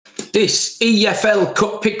This EFL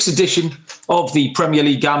Cup Picks edition of the Premier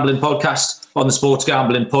League Gambling Podcast on the Sports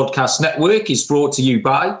Gambling Podcast Network is brought to you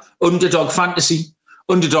by Underdog Fantasy.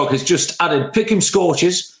 Underdog has just added Pick'em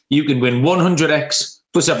Scorches. You can win 100x,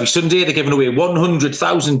 plus every Sunday they're giving away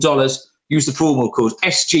 $100,000. Use the promo code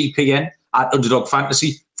SGPN at Underdog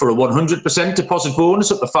Fantasy for a 100% deposit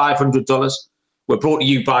bonus up to $500. We're brought to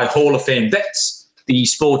you by Hall of Fame Bets, the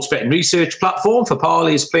sports betting research platform for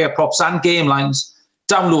parlays, player props and game lines.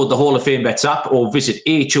 Download the Hall of Fame Bets app or visit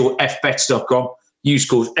hofbets.com. Use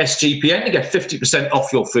code SGPN to get 50%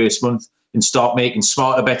 off your first month and start making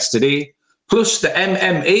smarter bets today. Plus, the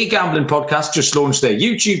MMA Gambling Podcast just launched their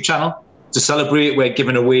YouTube channel. To celebrate, we're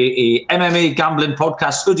giving away a MMA Gambling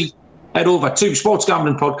Podcast hoodie. Head over to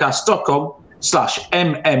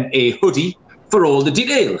sportsgamblingpodcast.com/MMA hoodie for all the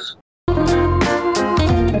details.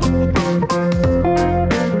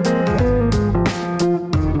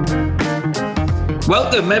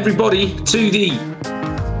 Welcome, everybody, to the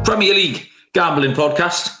Premier League Gambling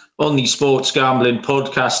Podcast on the Sports Gambling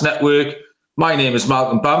Podcast Network. My name is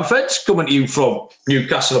Malcolm Bamford, coming to you from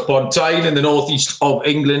Newcastle upon Tyne in the northeast of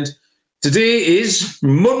England. Today is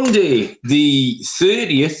Monday, the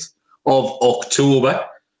 30th of October,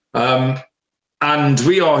 and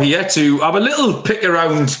we are here to have a little pick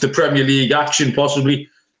around the Premier League action, possibly.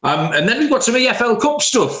 And then we've got some EFL Cup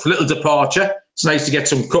stuff, little departure. It's nice to get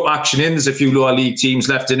some cup action in. There's a few lower league teams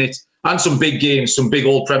left in it, and some big games, some big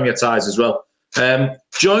old Premier ties as well.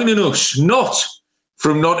 Joining us, not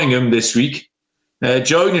from Nottingham this week,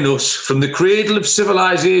 joining us from the cradle of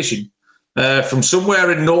civilization, from somewhere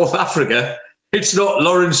in North Africa. It's not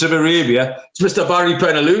Lawrence of Arabia. It's Mr. Barry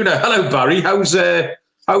Penaluna. Hello, Barry. How's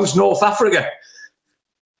North Africa?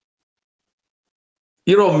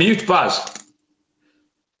 You're on mute, Baz.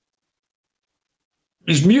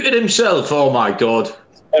 He's muted himself. Oh, my God.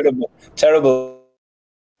 Terrible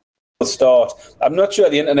start. I'm not sure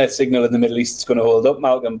the internet signal in the Middle East is going to hold up,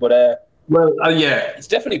 Malcolm, but yeah. It's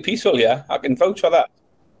definitely peaceful, yeah. I can vouch for that.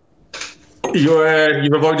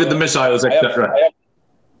 You've avoided the missiles, etc.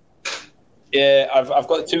 Yeah, I've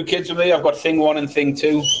got two kids with me. I've got thing one and thing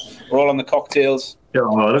two. We're all on the cocktails.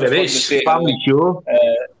 Oh, look at this. Family show.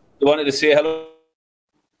 They wanted to say hello.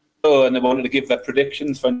 And they wanted to give their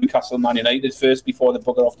predictions for Newcastle Man United first before they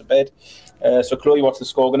bugger off to bed. So, Chloe, what's the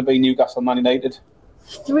score going to be? Newcastle Man United?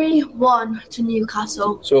 3-1 to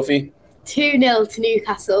Newcastle. Sophie? 2-0 to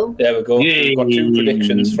Newcastle. There we go. Yay. We've got two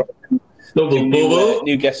predictions from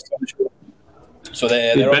new guests on the show. So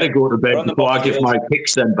you better go to bed before I give my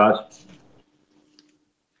picks then, Baz.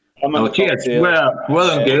 Cheers. Well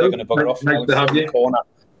done, girl. Nice to have you.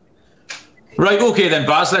 Right, okay then,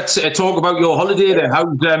 Baz. Let's talk about your holiday then.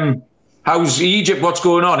 How's Egypt? What's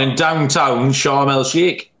going on in downtown Sharm el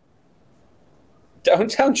Sheikh?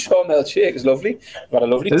 Downtown Sharm el Sheikh is lovely. We've had a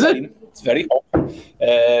lovely time. It's very hot.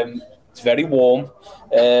 It's very warm.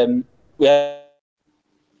 We had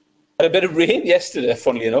a bit of rain yesterday,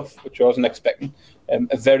 funnily enough, which I wasn't expecting.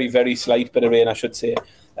 A very, very slight bit of rain, I should say.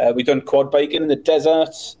 We've done quad biking in the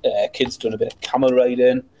desert. Kids done a bit of camel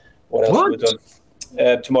riding. What else have we done?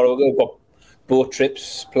 Tomorrow we've got boat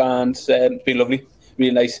trips planned. It's been lovely,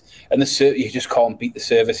 really nice. And you just can't beat the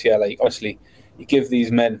service here. Like, honestly, you give these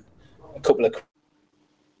men a couple of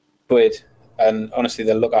quid, and honestly,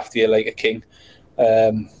 they'll look after you like a king.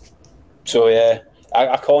 So yeah,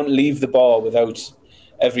 I can't leave the bar without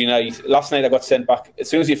every night. Last night I got sent back. As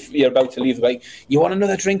soon as you're about to leave, they're like, "You want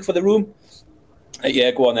another drink for the room?"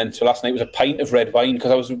 Yeah, go on then. So last night was a pint of red wine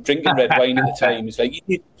because I was drinking red wine at the time. He's like,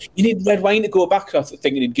 you need red wine to go back. I was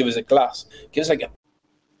thinking he'd give us a glass. Give us like a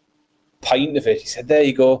pint of it. He said, there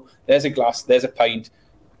you go. There's a glass. There's a pint.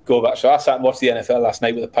 Go back. So I sat and watched the NFL last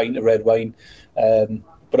night with a pint of red wine.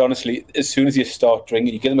 But honestly, as soon as you start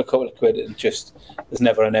drinking, you give them a couple of quid and just there's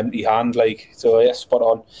never an empty hand. So yeah, spot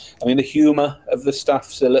on. I mean, the humour of the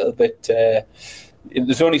staff's a little bit...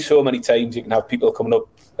 there's only so many times you can have people coming up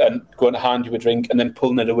and going to hand you a drink and then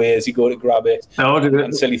pulling it away as you go to grab it.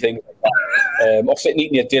 And silly things like that. Or sitting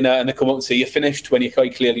eating your dinner and they come up and say you're finished when you're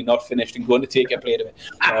quite clearly not finished and going to take your plate of it.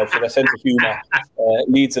 So the sense of humour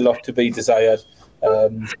needs a lot to be desired.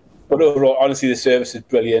 But overall, honestly, the service is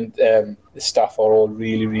brilliant. The staff are all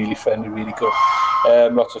really, really friendly, really good.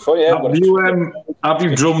 Lots of fun, yeah. Have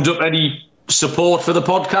you drummed up any support for the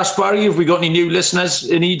podcast, Barry? Have we got any new listeners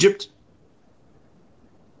in Egypt?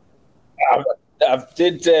 I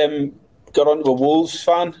did got onto a Wolves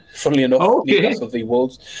fan, funnily enough. Okay. Newcastle v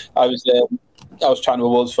Wolves. I was chatting to a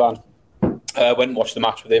Wolves fan. I went and watched the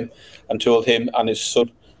match with him and told him and his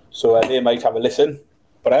son. So they might have a listen.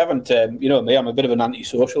 But I haven't, me, I'm a bit of an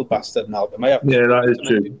antisocial bastard, Malcolm. Yeah, that is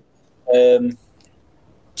true.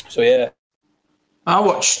 So, yeah. I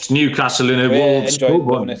watched Newcastle in a Wolves pub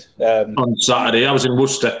on Saturday. I was in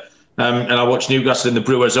Worcester, and I watched Newcastle in the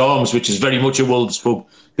Brewers Arms, which is very much a Wolves pub.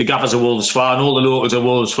 The gaffer's a Wolves fan. All the locals are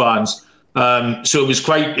Wolves fans. So it was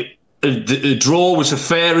quite... The draw was a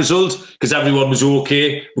fair result because everyone was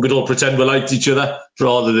okay. We could all pretend we liked each other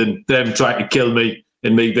rather than them trying to kill me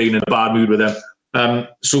and me being in a bad mood with them.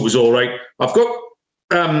 So it was all right. I've got...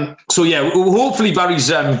 hopefully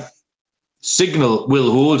Barry's... signal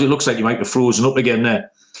will hold. It looks like you might have frozen up again there.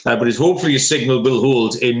 But hopefully his signal will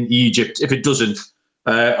hold in Egypt. If it doesn't,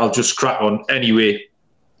 I'll just crack on anyway.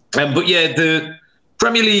 But yeah, the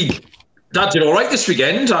Premier League, that did all right this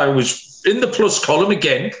weekend. I was in the plus column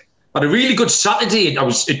again. Had a really good Saturday. I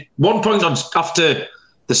was at one point after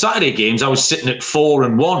the Saturday games, I was sitting at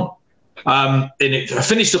 4-1. I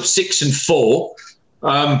finished up 6-4,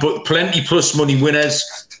 but plenty plus money winners.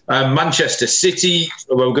 Manchester City,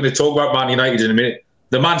 we're going to talk about Man United in a minute.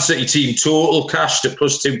 The Man City team total cashed at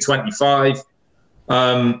plus 225.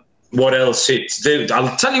 What else hit?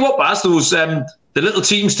 I'll tell you what, Baz, those the little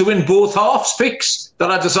teams to win both halves picks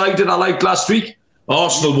that I decided I liked last week.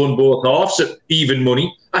 Arsenal won both halves at even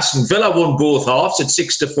money. Aston Villa won both halves at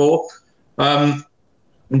 6-4.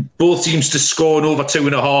 Both teams to score in over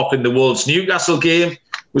 2.5 in the Wolves Newcastle game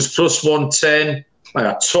was plus 110. I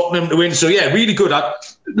got Tottenham to win. So, yeah, really good. I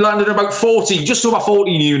landed about 14, just over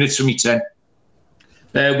 14 units from me 10,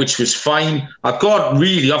 which was fine. I've got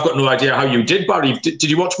no idea how you did, Barry. Did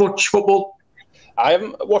you watch much football? I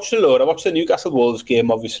haven't watched a lot. I watched the Newcastle Wolves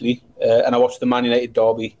game, obviously, and I watched the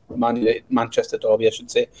Manchester derby, I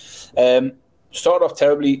should say. Started off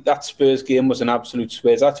terribly. That Spurs game was an absolute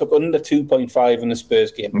Spurs. I took under 2.5 in the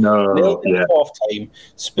Spurs game. Half time.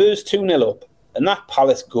 Spurs 2-0 up. And that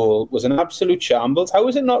Palace goal was an absolute shambles. How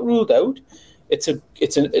is it not ruled out? It's a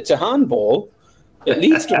handball. It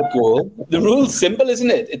leads to a goal. The rule's simple, isn't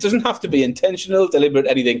it? It doesn't have to be intentional, deliberate,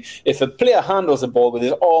 anything. If a player handles a ball with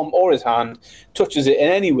his arm or his hand, touches it in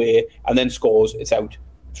any way, and then scores, it's out.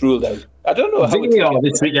 It's ruled out. I don't know how VAR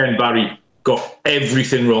this weekend, Barry, got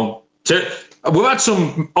everything wrong. We've had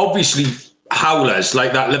some, obviously, howlers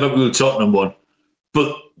like that Liverpool-Tottenham one.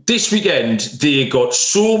 But this weekend, they got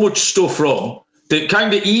so much stuff wrong, the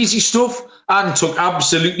kind of easy stuff, and took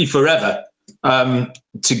absolutely forever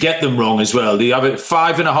to get them wrong as well. They have a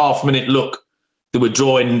 5.5-minute look. They were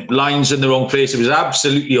drawing lines in the wrong place. It was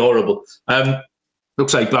absolutely horrible.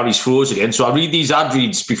 Looks like Barry's froze again. So I'll read these ad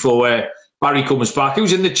reads before Barry comes back.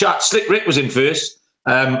 Who's in the chat? Slick Rick was in first.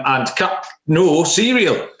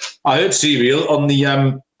 Serial. I heard Serial on the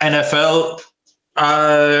NFL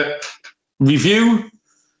review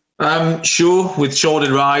show with Sean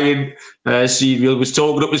and Ryan. Serial was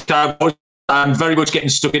talking up his Cowboys and very much getting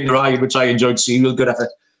stuck into Ryan, which I enjoyed. Serial, good effort.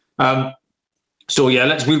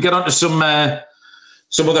 We'll get on to some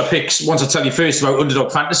other picks. Once I tell you first about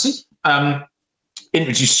Underdog Fantasy.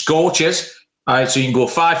 Introduce Scorchers. So you can go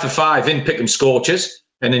 5 for 5 in Pick'em Scorchers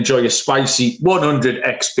and enjoy a spicy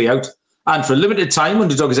 100x payout. And for a limited time,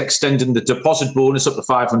 Underdog is extending the deposit bonus up to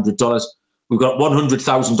 $500. We've got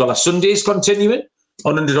 $100,000 Sundays continuing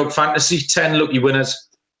on Underdog Fantasy. 10 lucky winners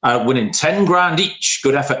winning 10 grand each.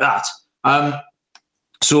 Good effort, that.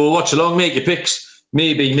 So watch along, make your picks.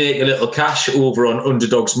 Maybe make a little cash over on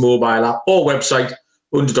Underdog's mobile app or website,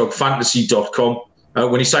 underdogfantasy.com.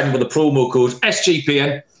 When you sign up with the promo code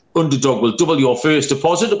SGPN, Underdog will double your first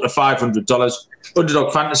deposit up to $500.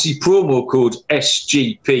 Underdog Fantasy, promo code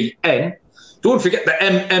SGPN. Don't forget the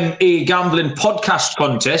MMA Gambling Podcast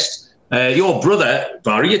Contest. Your brother,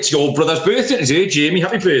 Barry, it's your brother's birthday today. Jamie,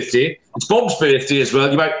 happy birthday. It's Bob's birthday as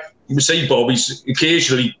well. You might see Bob, he's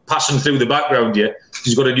occasionally passing through the background here.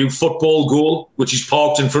 He's got a new football goal, which he's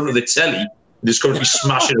parked in front of the telly. And he's currently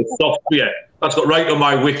smashing a software. That's got right on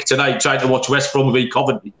my wick tonight, trying to watch West Brom v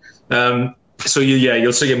Coventry.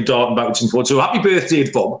 You'll see him darting backwards and forwards. So happy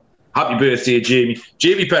birthday, Bob. Happy birthday, Jamie.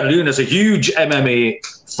 Jamie Penloon is a huge MMA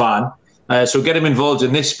fan. So get him involved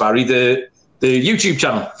in this, Barry. The YouTube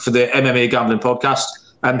channel for the MMA Gambling Podcast.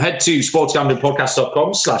 Head to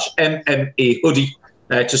sportsgamblingpodcast.com/MMA hoodie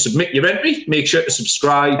to submit your entry. Make sure to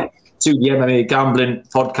subscribe to the MMA Gambling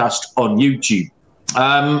Podcast on YouTube.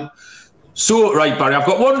 Right, Barry, I've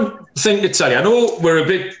got one thing to tell you. I know we're a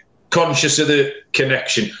bit conscious of the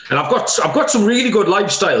connection, and I've got some really good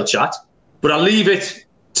lifestyle chat, but I'll leave it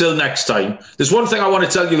till next time. There's one thing I want to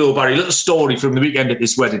tell you though, Barry, a little story from the weekend at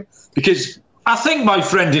this wedding, because I think my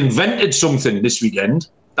friend invented something this weekend.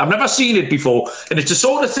 I've never seen it before, and it's a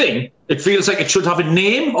sort of thing, it feels like it should have a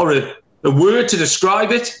name or a word to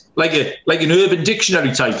describe it, like an Urban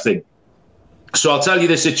Dictionary type thing. So I'll tell you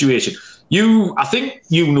the situation. I think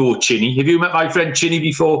you know Chinny. Have you met my friend Chinny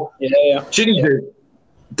before? Yeah. Chinny's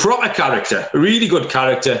proper character, a really good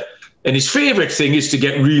character. And his favourite thing is to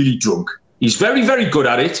get really drunk. He's very, very good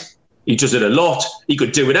at it. He does it a lot. He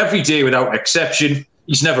could do it every day without exception.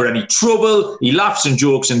 He's never any trouble. He laughs and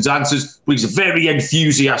jokes and dances, but he's a very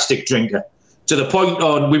enthusiastic drinker. To the point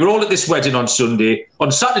we were all at this wedding on Sunday.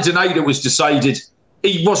 On Saturday night, it was decided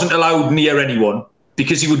he wasn't allowed near anyone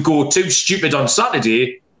because he would go too stupid on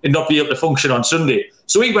Saturday and not be able to function on Sunday.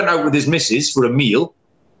 So he went out with his missus for a meal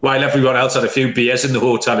while everyone else had a few beers in the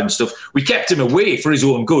hotel and stuff. We kept him away for his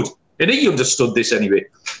own good. And he understood this anyway.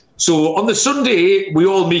 So on the Sunday, we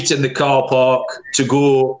all meet in the car park to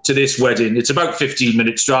go to this wedding. It's about 15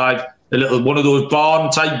 minutes drive, a little one of those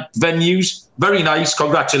barn-type venues. Very nice.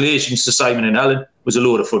 Congratulations to Simon and Helen. It was a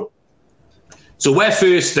load of fun. So we're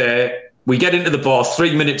first there. We get into the bar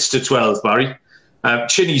 3 minutes to 12, Barry.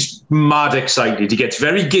 Chinny's mad excited. He gets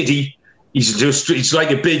very giddy. He's like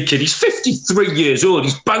a big kid. He's 53 years old.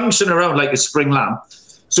 He's bouncing around like a spring lamb.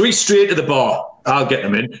 So he's straight to the bar. I'll get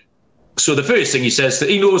him in. So the first thing he says, that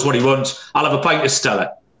he knows what he wants. I'll have a pint of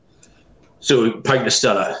Stella. So pint of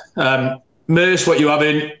Stella. Merce, what you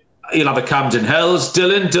having? He'll have a Camden Hells.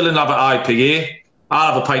 Dylan will have an IPA.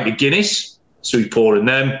 I'll have a pint of Guinness. So he's pouring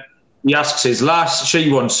them. He asks his lass.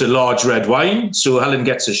 She wants a large red wine. So Helen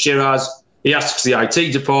gets a Shiraz. He asks the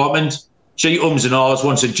IT department. She ums and ahs,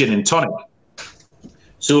 wants a gin and tonic.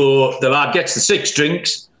 So the lad gets the 6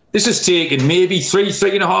 drinks. This has taken maybe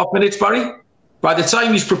 3.5 minutes, Barry. By the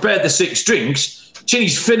time he's prepared the 6 drinks,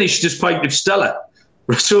 Chinny's finished his pint of Stella.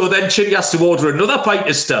 So then Chinny has to order another pint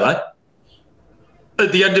of Stella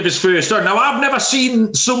at the end of his first round. Now, I've never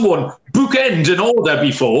seen someone bookend an order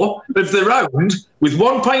before of the round with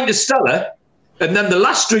 1 pint of Stella, and then the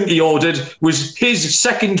last drink he ordered was his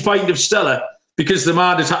second pint of Stella because the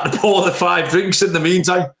man has had to pour the 5 drinks in the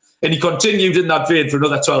meantime. And he continued in that vein for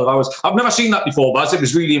another 12 hours. I've never seen that before, Baz. It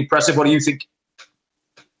was really impressive. What do you think?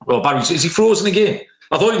 Well, Barry, is he frozen again?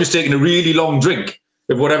 I thought he was taking a really long drink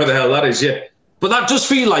of whatever the hell that is, yeah. But that does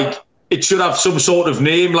feel like it should have some sort of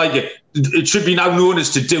name, like it should be now known as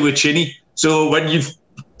to do a Chinny. So when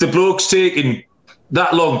the bloke's taking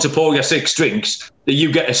that long to pour your 6 drinks, that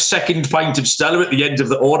you get a second pint of Stella at the end of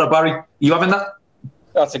the order, Barry. Are you having that?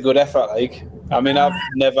 That's a good effort, like. I mean, I've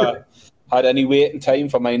never had any waiting time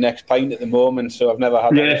for my next pint at the moment, so I've never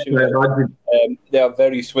had that issue. They are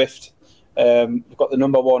very swift. We've got the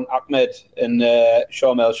number 1 Ahmed in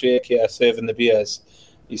Sharm el Sheikh here serving the beers.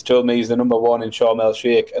 He's told me he's the number 1 in Sharm el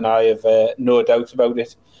Sheikh, and I have no doubt about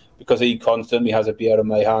it because he constantly has a beer in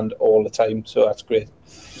my hand all the time. So that's great.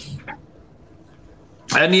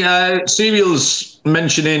 Any serials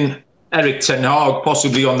mentioning Eric Ten Hag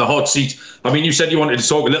possibly on the hot seat? I mean, you said you wanted to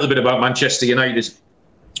talk a little bit about Manchester United.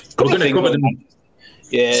 We're going to cover them.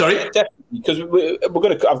 Yeah, sorry, definitely, because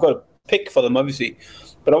I've got a pick for them, obviously.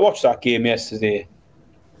 But I watched that game yesterday,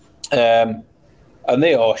 and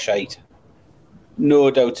they are shite.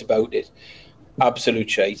 No doubt about it. Absolute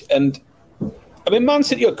shite. And, I mean, Man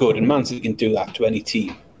City are good, and Man City can do that to any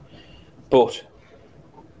team. But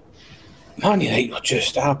Man United were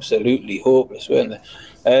just absolutely hopeless, weren't they?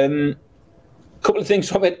 A couple of things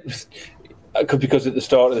from it. Because at the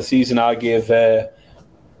start of the season, I gave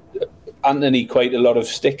Anthony quite a lot of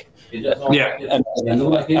stick. Yeah. And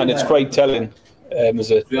it's quite telling.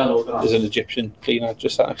 As an Egyptian cleaner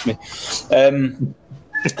just asked me.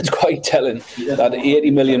 It's quite telling that an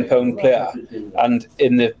 £80 million player, and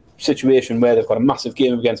in the situation where they've got a massive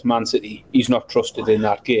game against Man City, he's not trusted in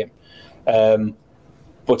that game.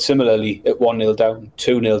 But similarly, at 1-0 down,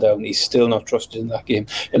 2-0 down, he's still not trusted in that game.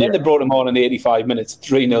 And then they brought him on in 85 minutes,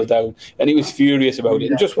 3-0 down, and he was furious about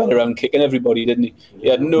it and just went around kicking everybody, didn't he? He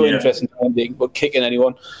had no interest in anything but kicking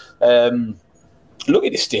anyone.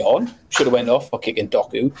 Lucky to stay on. Should have went off for kicking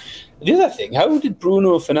Doku. The other thing, how did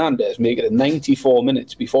Bruno Fernandes make it 94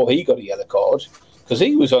 minutes before he got a yellow card? Because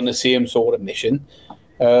he was on the same sort of mission.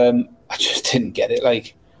 I just didn't get it.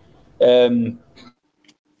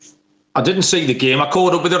 I didn't see the game. I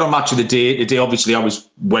caught up with it on Match of the Day today. Obviously, I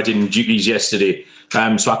was wedding duties yesterday,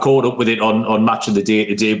 so I caught up with it on Match of the Day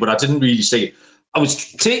today, but I didn't really see it. I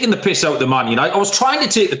was taking the piss out of the Man United. I was trying to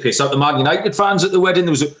take the piss out of the Man United fans at the wedding.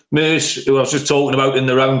 There was a Merce, who I was just talking about in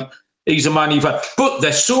the round. He's a Man U fan. But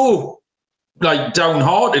they're so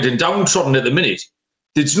downhearted and downtrodden at the minute.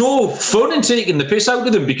 There's no fun in taking the piss out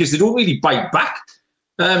of them because they don't really bite back.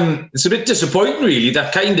 It's a bit disappointing, really.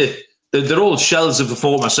 That kind of they're all shells of the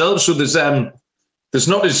former selves. So there's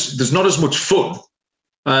not as much fun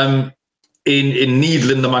in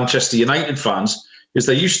needling the Manchester United fans as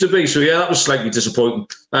there used to be. So yeah, that was slightly disappointing.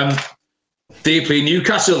 They play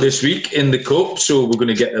Newcastle this week in the Cup, so we're going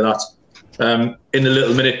to get to that in a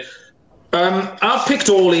little minute. I've picked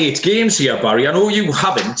all 8 games here, Barry. I know you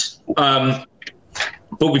haven't,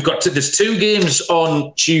 but there's 2 games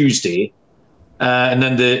on Tuesday, and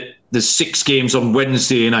then there's 6 games on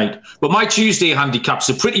Wednesday night. But my Tuesday handicaps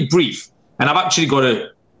are pretty brief, and I've actually got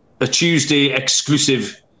a Tuesday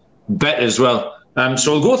exclusive bet as well.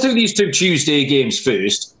 So I'll go through these 2 Tuesday games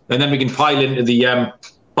first, and then we can pile into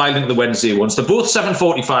the Wednesday ones. They're both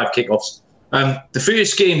 7:45 kickoffs. The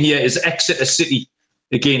first game here is Exeter City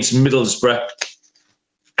against Middlesbrough.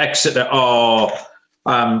 Exeter are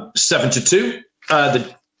 7-2.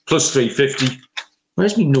 The plus 350.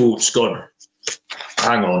 Where's my notes gone?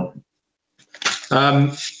 Hang on.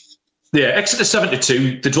 Exeter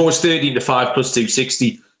 7-2. The draw is 13-5 plus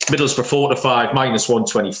 260. Middlesbrough 4-5 minus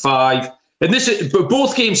 125. And this is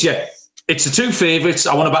both games here. It's the 2 favourites.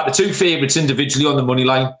 I want to back the 2 favourites individually on the money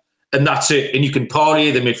line, and that's it. And you can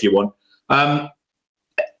parlay them if you want.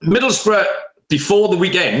 Middlesbrough, before the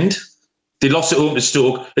weekend, they lost at home to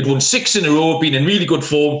Stoke. They'd won 6 in a row, been in really good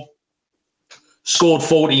form. Scored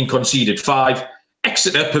 14, conceded 5.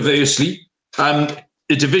 Exeter, perversely, the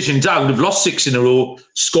division down, have lost 6 in a row,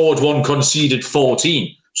 scored 1, conceded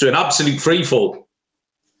 14. So an absolute free fall.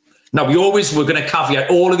 Now, we're going to caveat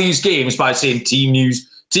all of these games by saying team news.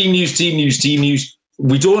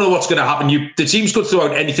 We don't know what's going to happen. The teams could throw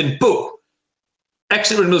out anything, but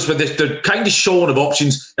Exeter and Middlesbrough, they're kind of short of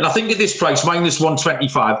options. And I think at this price, minus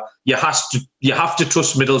 125, you have to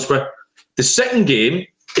trust Middlesbrough. The second game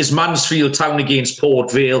is Mansfield Town against Port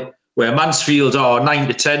Vale, where Mansfield are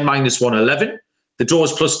 9-10, minus 111. The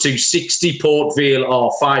draws plus 260. Port Vale are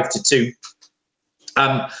 5-2.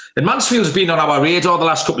 And Mansfield has been on our radar the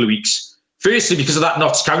last couple of weeks. Firstly, because of that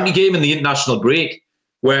Notts County game in the international break,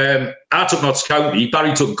 where I took Notts County,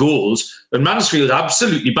 Barry took goals, and Mansfield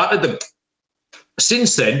absolutely battered them.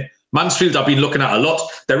 Since then, Mansfield I've been looking at a lot.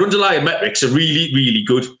 Their underlying metrics are really, really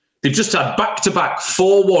good. They've just had back-to-back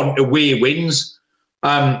 4-1 away wins.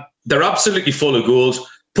 They're absolutely full of goals.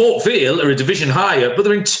 Port Vale are a division higher, but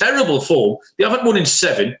they're in terrible form. They haven't won in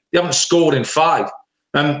 7. They haven't scored in 5.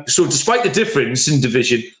 So despite the difference in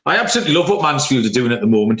division, I absolutely love what Mansfield are doing at the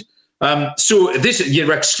moment. So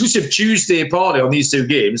your exclusive Tuesday parlay on these 2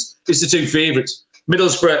 games is the 2 favourites.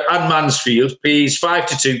 Middlesbrough and Mansfield pays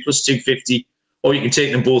 5-2 plus 250, or you can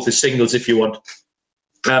take them both as singles if you want.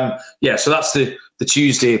 So that's the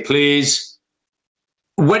Tuesday plays.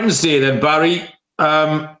 Wednesday then, Barry,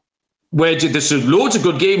 there's loads of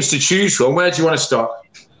good games to choose from. Where do you want to start?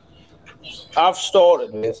 I've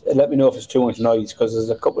started with, let me know if it's too much noise, because there's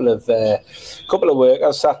a couple of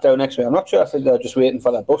workers sat down next to me. I'm not sure if they're just waiting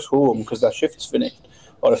for their bus home because their shift's finished,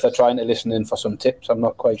 or if they're trying to listen in for some tips. I'm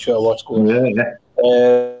not quite sure what's going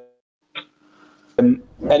on.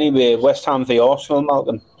 Anyway, West Ham v Arsenal,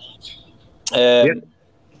 Malcolm.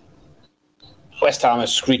 West Ham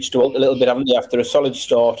has screeched out a little bit, haven't they, after a solid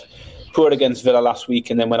start. Poor against Villa last week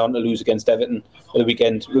and then went on to lose against Everton at the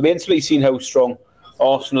weekend. Remains to be seen how strong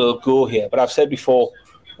Arsenal go here, but I've said before,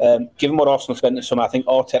 given what Arsenal spent this summer, I think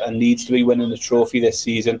Arteta needs to be winning the trophy this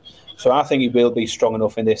season. So I think he will be strong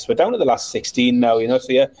enough in this. We're down to the last 16 now, so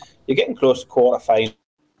you're getting close to quarter-finals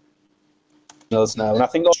now, and I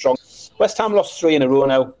think strong. West Ham lost 3 in a row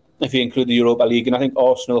now, if you include the Europa League, and I think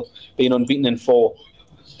Arsenal being unbeaten in 4.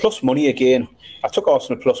 Plus money again. I took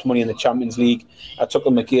Arsenal plus money in the Champions League. I took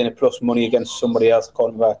them again at plus money against somebody else. I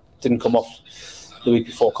can't remember. Didn't come off the week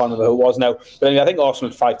before. Can't remember who it was now. But anyway, I think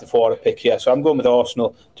Arsenal at 5-4 at a pick here. So I'm going with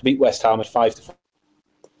Arsenal to beat West Ham at 5-4.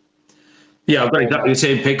 Yeah, I've got exactly the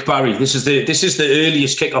same pick, Barry. This is the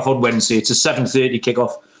earliest kickoff on Wednesday. It's a 7:30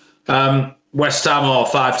 kickoff. West Ham are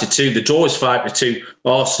 5-2. The draw is 5-2.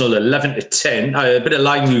 Arsenal 11-10. A bit of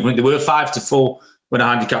line movement. They were 5-4 when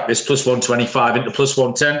I handicapped this, plus 125 into plus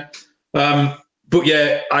 110. But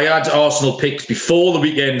yeah, I had Arsenal picked before the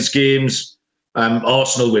weekend's games.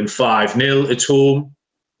 Arsenal win 5-0 at home.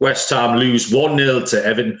 West Ham lose 1-0 to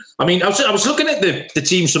Everton. I mean, I was looking at the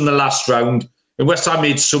teams from the last round, and West Ham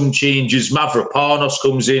made some changes. Mavropanos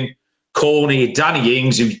comes in, Corney, Danny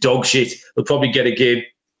Ings, who's dog shit, will probably get a game.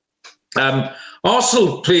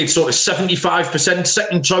 Arsenal played sort of 75%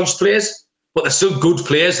 second choice players, but they're still good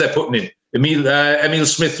players they're putting in. Emil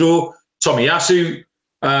Smith-Rowe, Tomiyasu,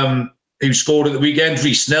 who scored at the weekend,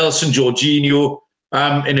 Reece Nelson, Jorginho,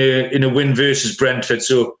 in a win versus Brentford.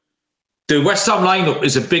 So the West Ham lineup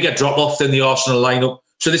is a bigger drop-off than the Arsenal lineup.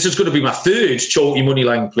 So this is going to be my third chalky money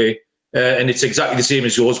line play, and it's exactly the same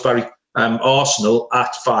as yours, Barry. Arsenal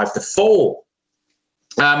at 5-4.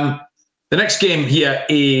 The next game here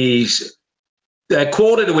is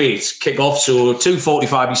quarter to 8 kick-off, so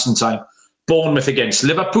 2:45 Eastern time. Bournemouth against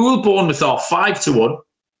Liverpool. Bournemouth are 5-1.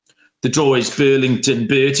 The draw is Burlington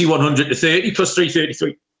Bertie, 100-30 plus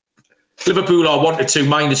 333. Liverpool are 1-2,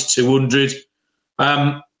 minus 200.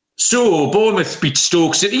 So Bournemouth beat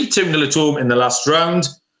Stoke City 2-0 at home in the last round.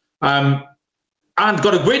 And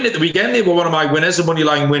got a win at the weekend. They were one of my winners, a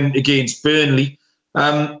moneyline win against Burnley.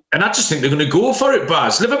 And I just think they're going to go for it,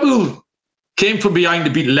 Baz. Liverpool came from behind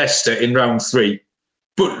to beat Leicester in round 3.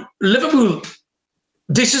 But Liverpool,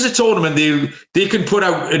 this is a tournament they can put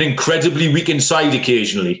out an incredibly weakened side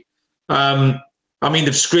occasionally.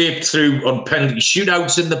 They've scraped through on penalty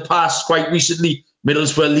shootouts in the past, quite recently.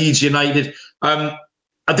 Middlesbrough, Leeds United.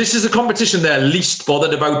 This is a competition they're least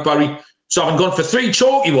bothered about, Barry. So having gone for 3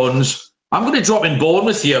 chalky ones, I'm going to drop in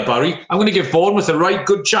Bournemouth here, Barry. I'm going to give Bournemouth a right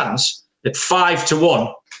good chance at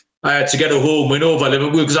 5-1 to get a home win over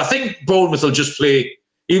Liverpool, because I think Bournemouth will just play.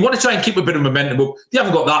 You want to try and keep a bit of momentum up. They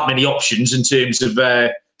haven't got that many options in terms of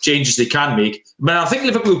changes they can make. But I think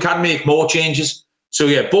Liverpool can make more changes. So,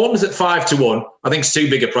 yeah, Bournemouth at 5-1. I think it's too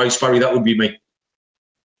big a price, Barry. That would be me.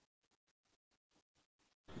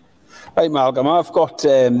 Right, Malcolm, I've got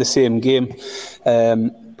the same game,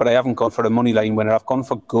 but I haven't gone for a money line winner. I've gone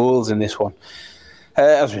for goals in this one.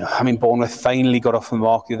 As we know, Bournemouth finally got off the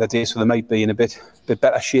mark the other day, so they might be in a bit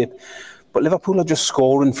better shape. But Liverpool are just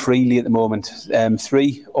scoring freely at the moment.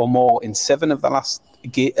 3 or more in 7 of the last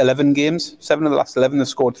 11 games. 7 of the last 11 have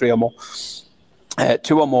scored 3 or more.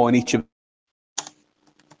 2 or more in each of.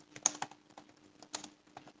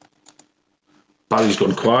 Barry's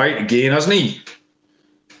gone quiet again, hasn't he?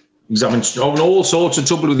 He's having all sorts of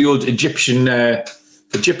trouble with the old Egyptian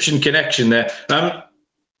connection there.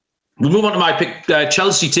 We'll move on to my pick.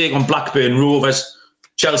 Chelsea take on Blackburn Rovers.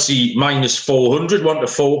 Chelsea minus 400,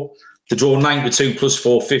 1-4. To draw 9-2 plus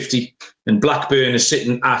 450. And Blackburn is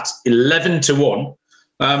sitting at 11-1.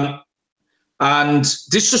 And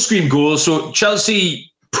this just screamed goals. So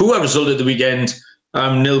Chelsea, poor result at the weekend.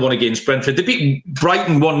 0-1 against Brentford. They beat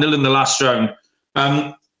Brighton 1-0 in the last round.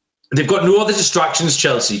 They've got no other distractions,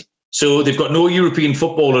 Chelsea. So they've got no European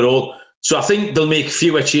football at all. So I think they'll make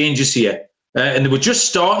fewer changes here. And they were just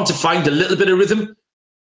starting to find a little bit of rhythm.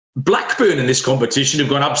 Blackburn in this competition have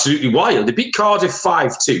gone absolutely wild. They beat Cardiff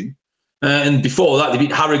 5-2. And before that, they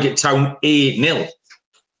beat Harrogate Town 8-0.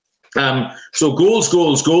 So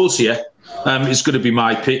goals here is going to be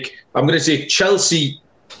my pick. I'm going to say Chelsea.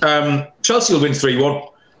 Chelsea will win 3-1.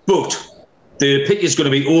 But the pick is going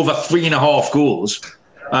to be over 3.5 goals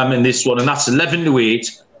in this one. And that's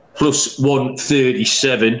 11-8 plus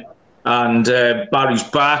 137. And Barry's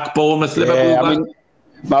back. Bournemouth, Liverpool back.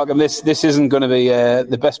 Malcolm, this isn't going to be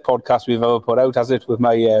the best podcast we've ever put out, has it, with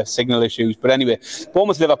my signal issues? But anyway,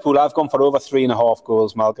 Bournemouth, Liverpool, I've gone for over 3.5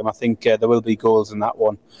 goals, Malcolm. I think there will be goals in that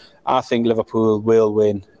one. I think Liverpool will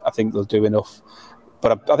win. I think they'll do enough.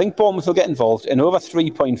 But I think Bournemouth will get involved. And over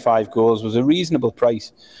 3.5 goals was a reasonable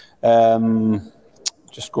price.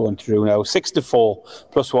 Just going through now.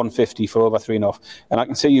 6-4 plus 150 for over 3.5. And I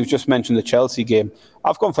can see you've just mentioned the Chelsea game.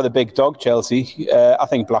 I've gone for the big dog, Chelsea. I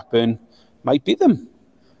think Blackburn might beat them.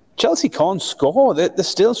 Chelsea can't score. They're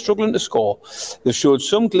still struggling to score. They've showed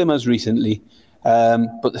some glimmers recently,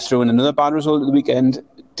 but they threw in another bad result at the weekend.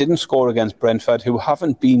 Didn't score against Brentford, who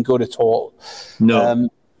haven't been good at all. No.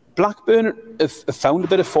 Blackburn have found a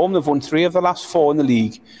bit of form. They've won 3 of the last 4 in the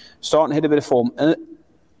league, starting to hit a bit of form. And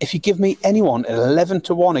if you give me anyone at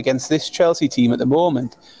 11-1 against this Chelsea team at the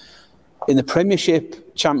moment, in the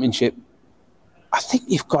Premiership, Championship, I think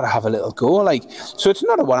you've got to have a little go. So it's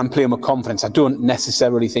not what I'm playing with confidence. I don't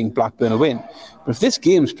necessarily think Blackburn will win. But if this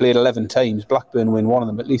game's played 11 times, Blackburn win one of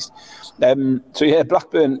them at least.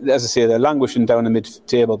 Blackburn, as I say, they're languishing down the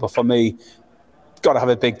mid-table. But for me, got to have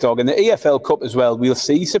a big dog. In the EFL Cup as well, we'll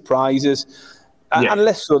see surprises. Yeah. And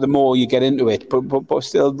less so the more you get into it. But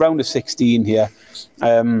still, round of 16 here.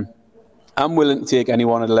 I'm willing to take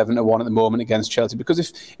anyone at 11-1 at the moment against Chelsea.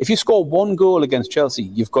 Because if you score 1 goal against Chelsea,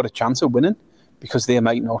 you've got a chance of winning. Because they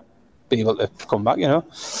might not be able to come back,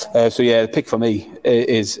 the pick for me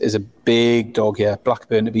is a big dog here.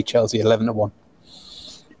 Blackburn to beat Chelsea 11-1.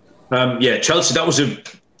 Chelsea, that was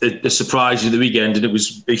a surprise of the weekend, and it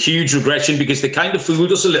was a huge regression because they kind of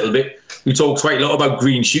fooled us a little bit. We talked quite a lot about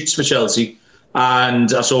green shoots for Chelsea,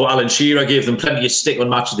 and I saw Alan Shearer gave them plenty of stick on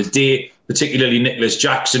Match of the Day, particularly Nicholas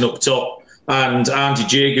Jackson up top, and Andy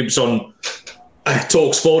Jacobs on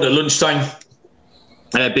Talk Sport at lunchtime.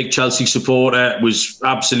 Big Chelsea supporter, was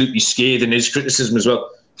absolutely scathing in his criticism as well.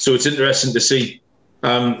 So it's interesting to see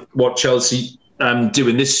what Chelsea do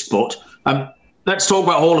in this spot. Let's talk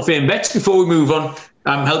about Hall of Fame bets before we move on.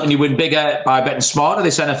 Helping you win bigger by betting smarter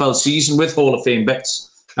this NFL season with Hall of Fame bets.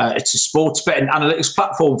 It's a sports betting analytics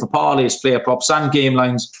platform for parlays, player props and game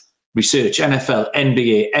lines. Research NFL,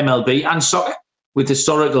 NBA, MLB and soccer with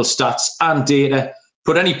historical stats and data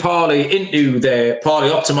put any parlay into their parlay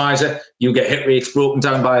optimizer, you'll get hit rates broken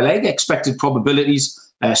down by leg, expected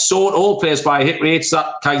probabilities, sort all players by hit rates,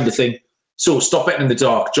 that kind of thing. So stop betting in the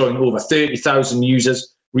dark. Join over 30,000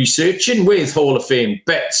 users researching with Hall of Fame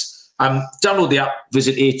bets. Download the app,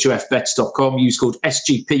 visit hofbets.com, use code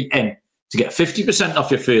SGPN to get 50% off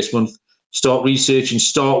your first month. Start researching,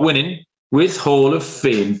 start winning with Hall of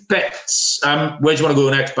Fame bets. Where do you want to go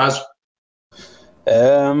next, Baz?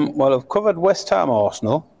 Well, I've covered West Ham,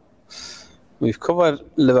 Arsenal. We've covered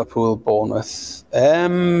Liverpool, Bournemouth.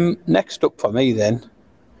 Next up for me then,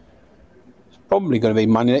 it's probably going to be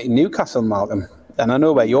Man United, Newcastle, Malcolm. And I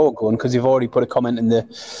know where you're going because you've already put a comment in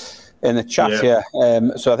the chat here.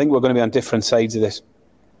 So I think we're going to be on different sides of this.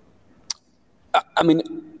 I mean,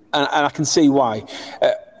 and I can see why.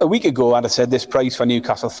 A week ago, I'd have said this price for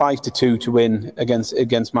Newcastle, 5-2 to win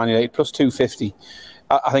against Man United, plus 250.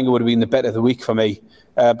 I think it would have been the bet of the week for me.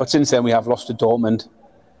 But since then, we have lost to Dortmund.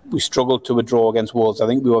 We struggled to a draw against Wolves. I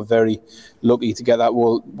think we were very lucky to get that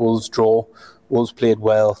Wolves draw. Wolves played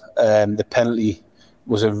well. The penalty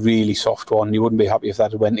was a really soft one. You wouldn't be happy if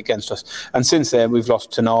that had went against us. And since then, we've lost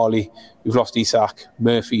Tonali, we've lost Isak,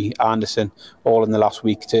 Murphy, Anderson, all in the last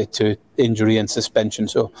week to injury and suspension.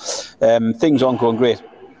 So things aren't going great.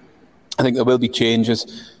 I think there will be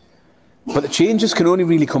changes. But the changes can only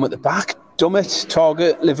really come at the back. Dummett,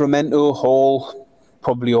 Target, Livramento, Hall,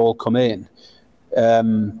 probably all come in.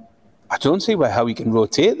 I don't see how we can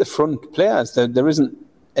rotate the front players. There isn't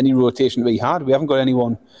any rotation to be had. We haven't got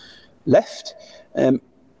anyone left. I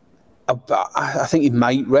think he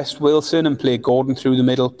might rest Wilson and play Gordon through the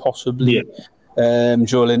middle, possibly. Yeah.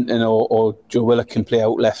 Joe Linton or Joe Willock can play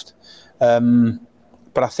out left.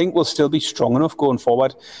 But I think we'll still be strong enough going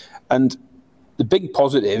forward. And the big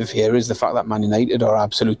positive here is the fact that Man United are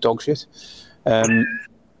absolute dog shit.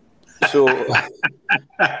 So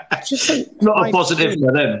I just think not a positive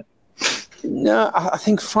for them. No, I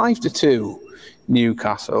think 5-2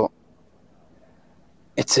 Newcastle.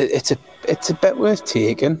 It's a bet worth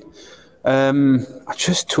taking. I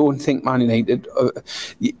just don't think Man United.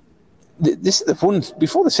 They've won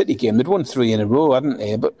before the City game. They'd won 3 in a row, hadn't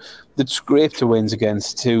they? But they'd scraped the wins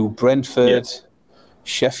against 2 Brentford. Yeah.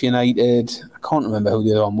 Sheffield United, I can't remember who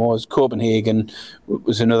the other one was. Copenhagen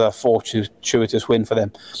was another fortuitous win for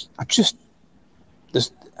them.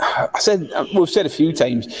 We've said a few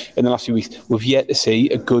times in the last few weeks, we've yet to see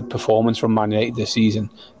a good performance from Man United this season.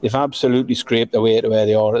 They've absolutely scraped their way to where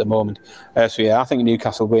they are at the moment. So yeah, I think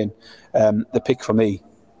Newcastle win. The pick for me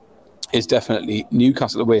is definitely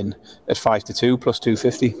Newcastle to win at 5-2 plus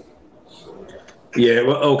 250. Yeah,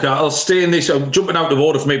 well, okay, I'll stay in this. I'm jumping out of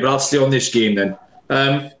order for me, but I'll stay on this game then.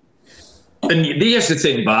 And here's the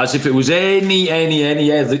thing, Baz, if it was any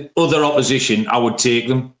other opposition, I would take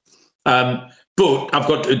them. But I've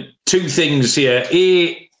got 2 things here.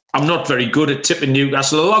 A, I'm not very good at tipping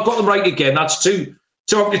Newcastle. I've got them right again. That's 2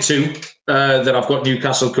 out of 2 that I've got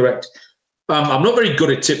Newcastle correct. I'm not very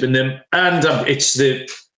good at tipping them. And I'm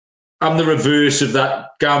the reverse of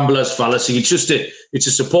that gambler's fallacy. It's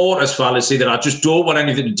a supporter's fallacy that I just don't want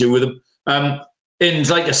anything to do with them. And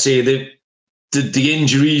like I say, the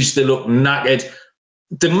injuries, they look knackered.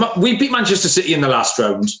 We beat Manchester City in the last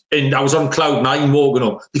round, and I was on cloud 9 walking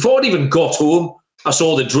up. Before I'd even got home, I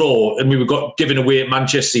saw the draw, and we got given away at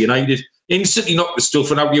Manchester United. Instantly knocked the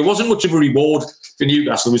stuff out. It wasn't much of a reward for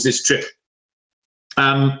Newcastle, was this trip.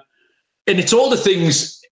 And it's all the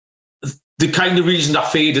things, the kind of reason I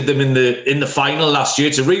faded them in the final last year.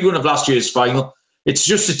 It's a rerun of last year's final. It's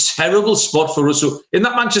just a terrible spot for us. So in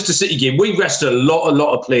that Manchester City game, we rested a lot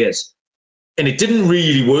of players. And it didn't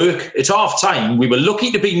really work. At half-time, we were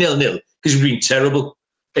lucky to be 0-0 because we'd been terrible.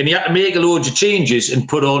 And he had to make a load of changes and he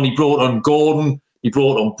brought on Gordon, he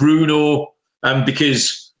brought on Bruno,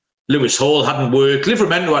 because Lewis Hall hadn't worked.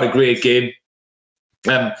 Livramento had a great game.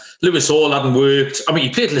 Lewis Hall hadn't worked. I mean, he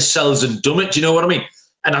played Lascelles and Dummett, do you know what I mean?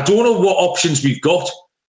 And I don't know what options we've got.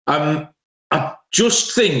 I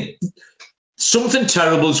just think something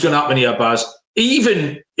terrible is going to happen here, Baz.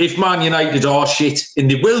 Even if Man United are shit, and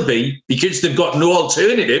they will be, because they've got no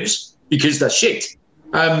alternatives, because they're shit,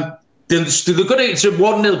 they're going to it's a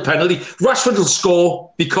 1-0 penalty. Rashford will score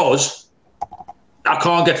because I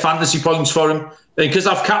can't get fantasy points for him. And because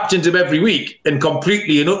I've captained him every week and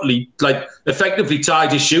completely and utterly, effectively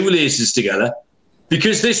tied his shoelaces together.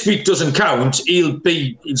 Because this week doesn't count, he'll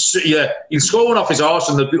score one off his arse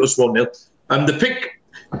and they'll beat us 1-0. And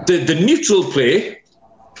the neutral play,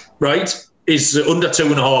 right, is under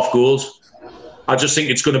 2.5 goals. I just think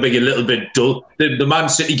it's going to be a little bit dull. The Man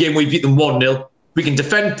City game, we beat them 1-0. We can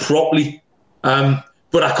defend properly,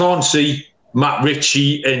 but I can't see Matt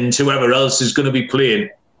Ritchie and whoever else is going to be playing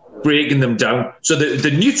breaking them down. So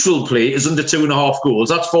the neutral play is under 2.5 goals.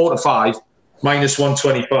 That's 4-5, minus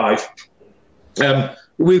 125.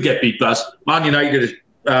 We'll get beat, Baz. Man United,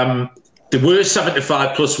 they were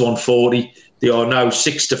 7-5 plus 140. They are now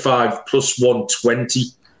 6-5 plus 120.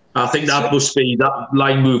 I think that must be that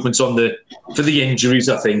line movements for the injuries,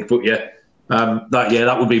 I think. But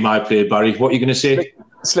that would be my play, Barry. What are you going to say?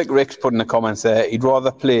 Slick Rick's put in the comments there, he'd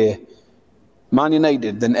rather play Man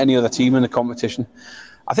United than any other team in the competition.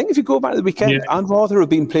 I think if you go back to the weekend, I'd rather have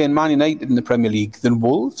been playing Man United in the Premier League than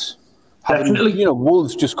Wolves. Definitely.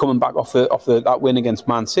 Wolves just coming back off that win against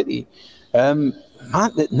Man City.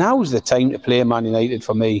 Now's the time to play Man United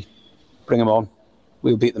for me. Bring them on.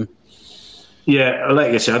 We'll beat them. Yeah,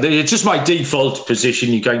 like I said, it's just my default position.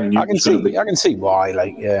 You kind of I can see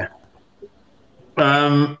why.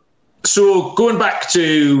 So going back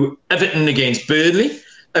to Everton against Burnley,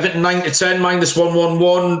 Everton 9-10 minus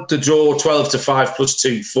 111. The draw 12-5 plus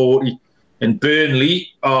 240, and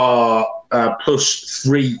Burnley are plus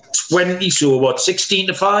 320. So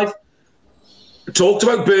 16-5. Talked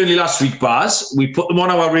about Burnley last week, Baz. We put them on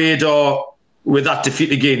our radar with that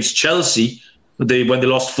defeat against Chelsea when they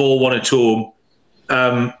lost 4-1 at home.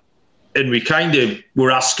 And we kind of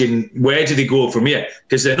were asking, where do they go from here?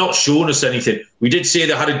 Because they're not showing us anything. We did say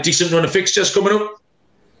they had a decent run of fixtures coming up.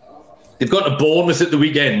 They've got to Bournemouth at the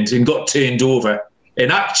weekend and got turned over,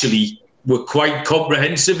 and actually were quite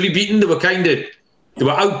comprehensively beaten. They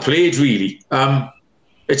were outplayed, really.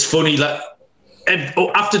 It's funny, like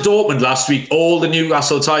after Dortmund last week, all the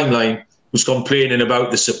Newcastle timeline was complaining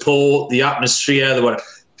about the support, the atmosphere,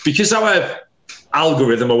 because our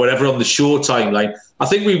algorithm or whatever on the show timeline, I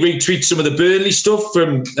think we retweet some of the Burnley stuff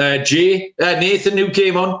from Nathan, who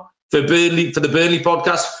came on for the Burnley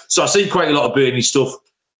podcast. So I see quite a lot of Burnley stuff.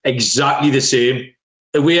 Exactly the same.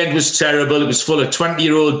 The weekend was terrible. It was full of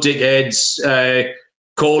 20-year-old dickheads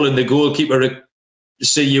calling the goalkeeper a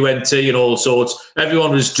CUNT and all sorts.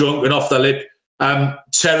 Everyone was drunk and off their lip.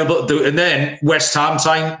 Terrible. And then West Ham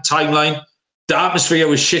timeline. The atmosphere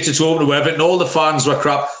was shit at home to Everton. All the fans were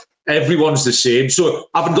crap. Everyone's the same. So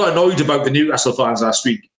I haven't got annoyed about the Newcastle fans last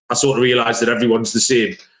week. I sort of realised that everyone's the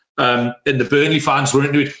same. And the Burnley fans were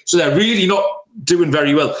into it. So they're really not doing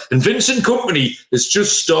very well. And Vincent Kompany has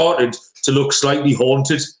just started to look slightly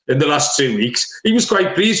haunted in the last 2 weeks. He was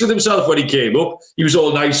quite pleased with himself when he came up. He was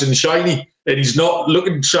all nice and shiny, and he's not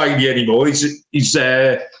looking shiny anymore. He's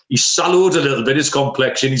sallowed a little bit, his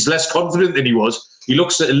complexion. He's less confident than he was. He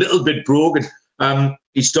looks a little bit broken.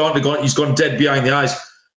 He's gone dead behind the eyes.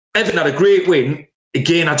 Everton had a great win.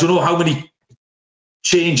 Again, I don't know how many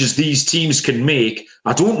changes these teams can make.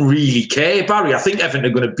 I don't really care, Barry. I think Everton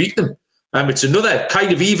are going to beat them. It's another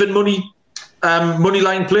kind of even money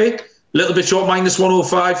line play. A little bit short, minus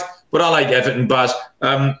 105. But I like Everton, Baz.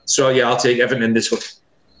 I'll take Everton in this one.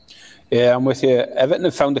 Yeah, I'm with you. Everton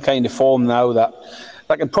have found a kind of form now that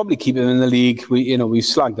can probably keep them in the league. We've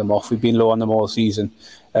slagged them off. We've been low on them all season.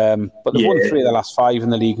 But they've won 3 of the last 5 in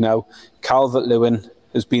the league now. Calvert-Lewin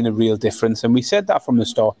has been a real difference. And we said that from the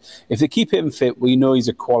start. If they keep him fit, we know he's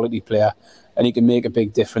a quality player and he can make a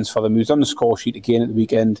big difference for them. He was on the score sheet again at the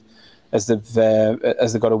weekend as they've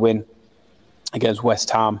got a win against West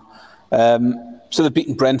Ham. So they've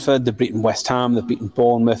beaten Brentford, they've beaten West Ham, they've beaten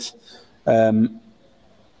Bournemouth.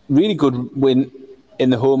 Really good win in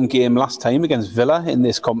the home game last time against Villa in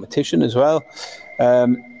this competition as well.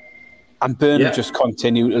 And Burnley just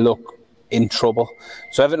continue to look in trouble.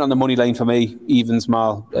 So Everton on the money line for me, evens,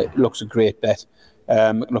 Mal, it looks a great bet.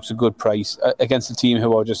 It looks a good price against a team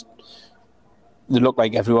who are just, they look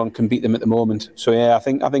like everyone can beat them at the moment. So I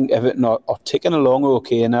think Everton are ticking along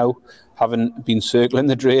okay now, having been circling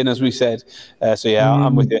the drain, as we said.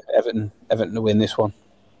 I'm with you. Everton to win this one.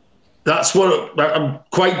 That's what I'm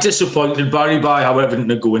quite disappointed, Barry, by how Everton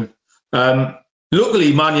are going.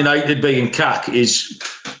 Luckily, Man United being CAC is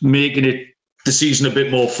making the season a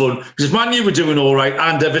bit more fun. Because if Man U were doing all right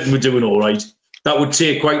and Everton were doing all right, that would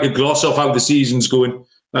take quite a gloss off how the season's going.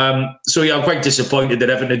 I'm quite disappointed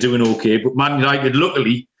that Everton are doing okay. But Man United,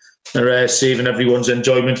 luckily, are saving everyone's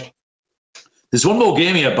enjoyment. There's one more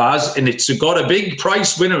game here, Baz, and it's got a big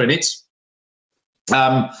price winner in it.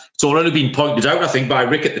 It's already been pointed out, I think, by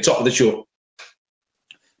Rick at the top of the show.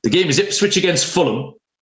 The game is Ipswich against Fulham.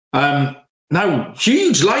 Now,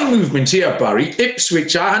 huge line movement here, Barry.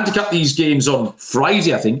 Ipswich, I handicapped these games on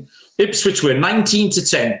Friday, I think. Ipswich were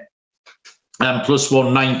 19-10 plus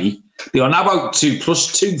 190. They are now out to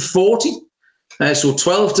plus 240. So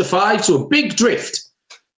 12-5. So a big drift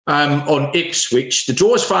on Ipswich. The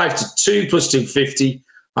draw is 5-2 plus 250.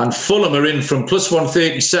 And Fulham are in from plus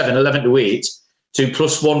 137, 11-8, to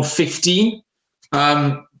plus 115.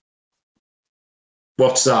 What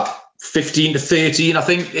what's that, 15-13, I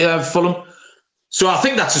think, Fulham. So I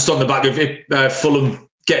think that's just on the back of Fulham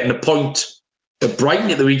getting a point at Brighton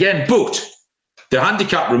at the weekend. But the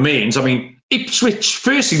handicap remains. I mean, Ipswich,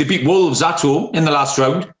 firstly, they beat Wolves at home in the last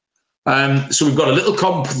round. So we've got a little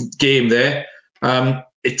comp game there. A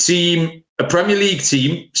Premier League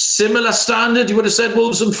team, similar standard, you would have said,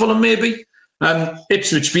 Wolves and Fulham maybe.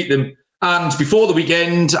 Ipswich beat them. And before the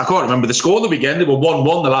weekend, I can't remember the score of the weekend, they were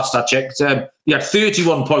 1-1 the last I checked. He had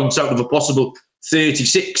 31 points out of a possible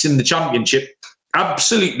 36 in the Championship.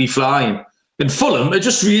 Absolutely flying. And Fulham are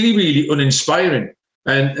just really, really uninspiring.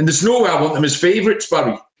 And there's no way I want them as favourites,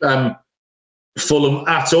 Barry. Fulham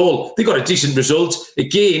at all. They got a decent result.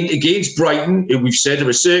 Again, against Brighton, who we've said are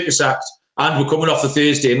a circus act, and we're coming off the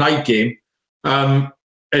Thursday night game.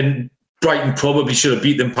 And Brighton probably should have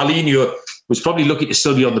beat them. Paulinho was probably lucky to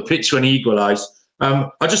still be on the pitch when he equalised.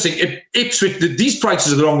 I just think Ipswich, these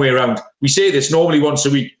prices are the wrong way around. We say this normally once a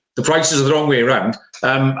week. The prices are the wrong way around.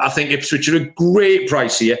 I think Ipswich are a great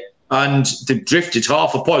price here, and they've drifted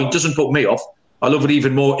half a point. Doesn't put me off. I love it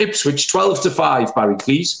even more. Ipswich 12-5, Barry,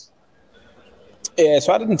 please. Yeah,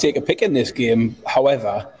 so I didn't take a pick in this game.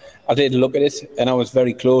 However, I did look at it, and I was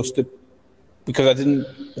very close to, because I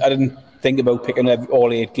didn't think about picking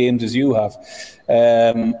all 8 games as you have.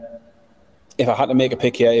 If I had to make a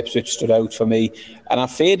pick here, Ipswich stood out for me, and I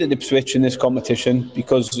faded Ipswich in this competition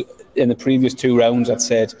because in the previous 2 rounds I'd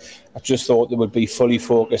said I just thought they would be fully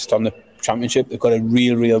focused on the Championship. They've got a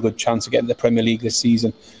real good chance of getting the Premier League this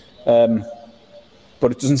season,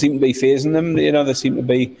 but it doesn't seem to be phasing them. You know, they seem to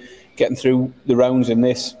be getting through the rounds in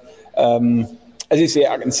this. As you say,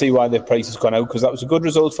 I can see why the price has gone out, because that was a good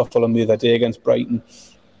result for Fulham the other day against Brighton.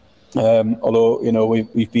 Although, you know,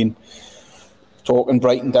 we've been talking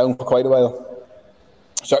Brighton down for quite a while.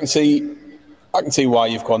 So I can see why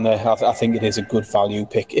you've gone there. I think it is a good value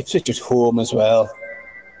pick. Ipswich at home as well.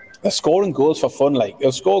 They're scoring goals for fun. Like,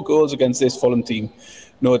 they'll score goals against this Fulham team,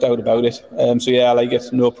 no doubt about it. So yeah, I like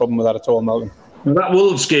it. No problem with that at all, Malcolm. That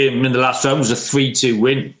Wolves game in the last round was a 3-2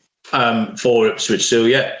 win for Ipswich. So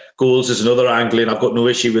yeah, goals is another angle, and I've got no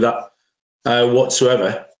issue with that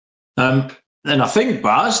whatsoever. And I think,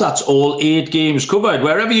 Baz, that's all 8 games covered.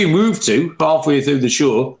 Wherever you move to halfway through the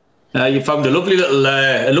show, you found a lovely little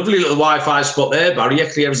Wi-Fi spot there, Barry. You're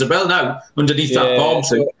clear as a bell now underneath that palm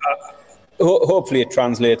tree. Hopefully it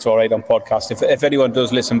translates all right on podcast. If anyone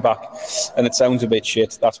does listen back and it sounds a bit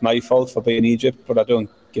shit, that's my fault for being Egypt, but I don't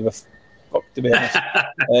give a fuck, to be honest.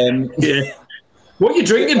 Yeah. What are you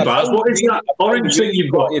drinking, Baz? What is that orange thing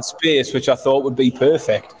you've got? It's space, which I thought would be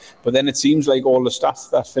perfect. But then it seems like all the staff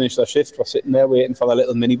that finished their shift were sitting there waiting for their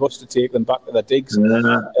little minibus to take them back to their digs.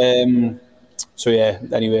 Yeah. So yeah,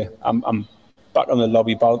 anyway, I'm back on the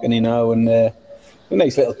lobby balcony now, and a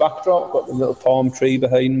nice little backdrop. Got the little palm tree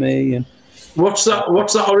behind me. And what's that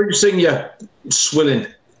orange thing you're swilling?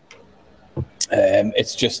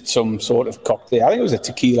 It's just some sort of cocktail. I think it was a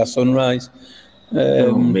tequila sunrise.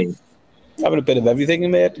 Having a bit of everything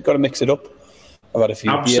in there. Got to mix it up. I've had a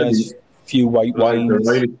few beers, a few white wines.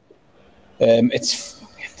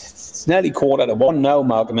 It's nearly 1:45 now,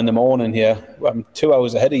 Malcolm, in the morning here. I'm 2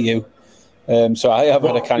 hours ahead of you. So I have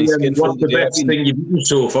had a canny skin. What's the best thing you've eaten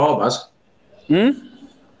so far, Baz?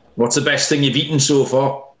 What's the best thing you've eaten so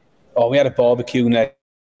far? Oh, we had a barbecue night.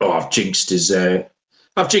 Oh, I've jinxed his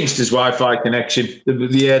Wi-Fi connection.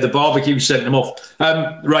 The barbecue sent him off.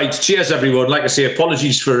 Right, cheers everyone. Like I say,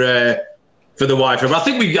 apologies for the Wi-Fi. But I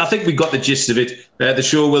think we got the gist of it. The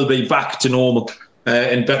show will be back to normal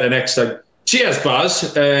and better next time. Cheers,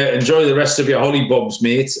 Baz. Enjoy the rest of your holly bobs,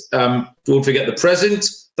 mate. Don't forget the present.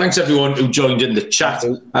 Thanks everyone who joined in the chat.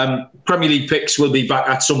 Premier League picks will be back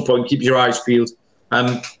at some point. Keep your eyes peeled.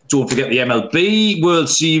 Don't forget the MLB World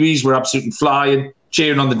Series. We're absolutely flying.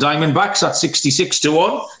 Cheering on the Diamondbacks at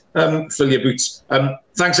 66-1. Fill your boots.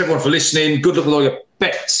 Thanks everyone for listening. Good luck with all your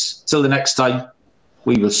bets. Till the next time,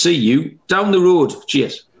 we will see you down the road.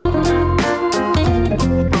 Cheers.